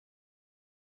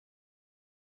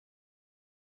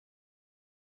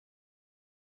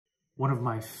One of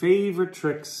my favorite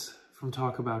tricks from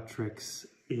Talk About Tricks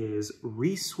is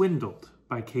Reswindled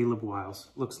by Caleb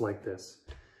Wiles. Looks like this.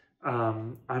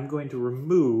 I'm going to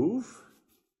remove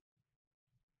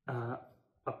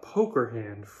a poker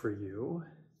hand for you.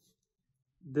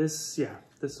 This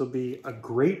will be a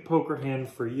great poker hand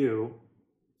for you.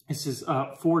 This is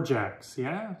 4 jacks,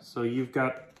 yeah? So you've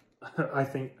got, I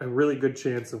think, a really good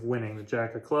chance of winning the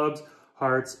jack of clubs,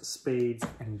 hearts, spades,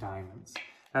 and diamonds.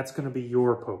 That's going to be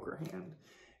your poker hand.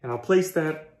 And I'll place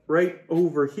that right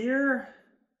over here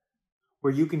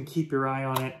where you can keep your eye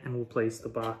on it, and we'll place the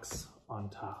box on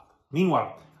top.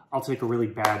 Meanwhile, I'll take a really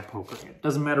bad poker hand.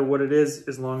 Doesn't matter what it is,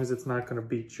 as long as it's not going to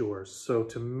beat yours. So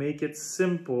to make it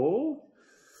simple,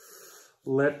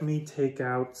 let me take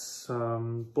out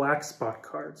some black spot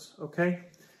cards, okay?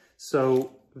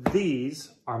 So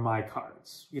these are my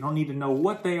cards. You don't need to know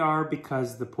what they are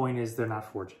because the point is they're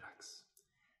not 4 jacks.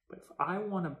 But if I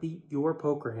want to beat your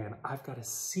poker hand, I've got to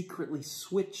secretly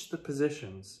switch the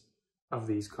positions of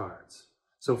these cards.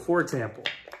 So for example,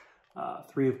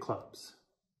 3 of clubs.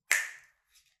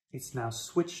 It's now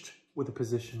switched with the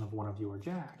position of one of your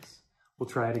jacks. We'll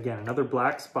try it again. Another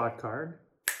black spot card.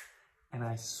 And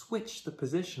I switch the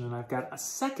position and I've got a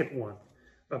second one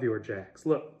of your jacks.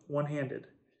 Look, one-handed.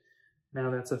 Now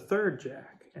that's a 3rd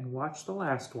jack. And watch the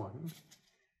last one.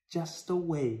 Just a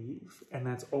wave. And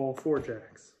that's all 4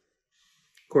 jacks.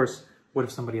 Of course, what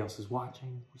if somebody else is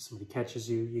watching? What if somebody catches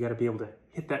you? You got to be able to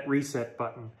hit that reset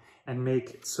button and make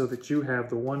it so that you have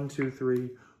the 1, 2, 3,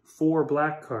 4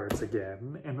 black cards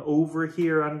again. And over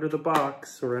here under the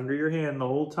box or under your hand the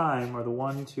whole time are the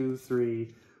 1, 2,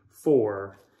 3,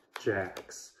 4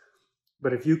 jacks.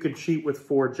 But if you could cheat with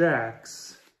 4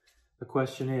 jacks, the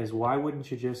question is, why wouldn't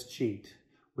you just cheat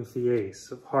with the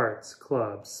ace of hearts,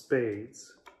 clubs,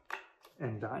 spades,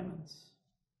 and diamonds?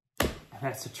 And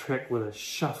that's a trick with a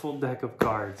shuffled deck of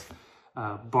cards,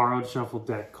 borrowed shuffled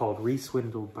deck called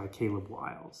Reswindled by Caleb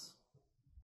Wiles.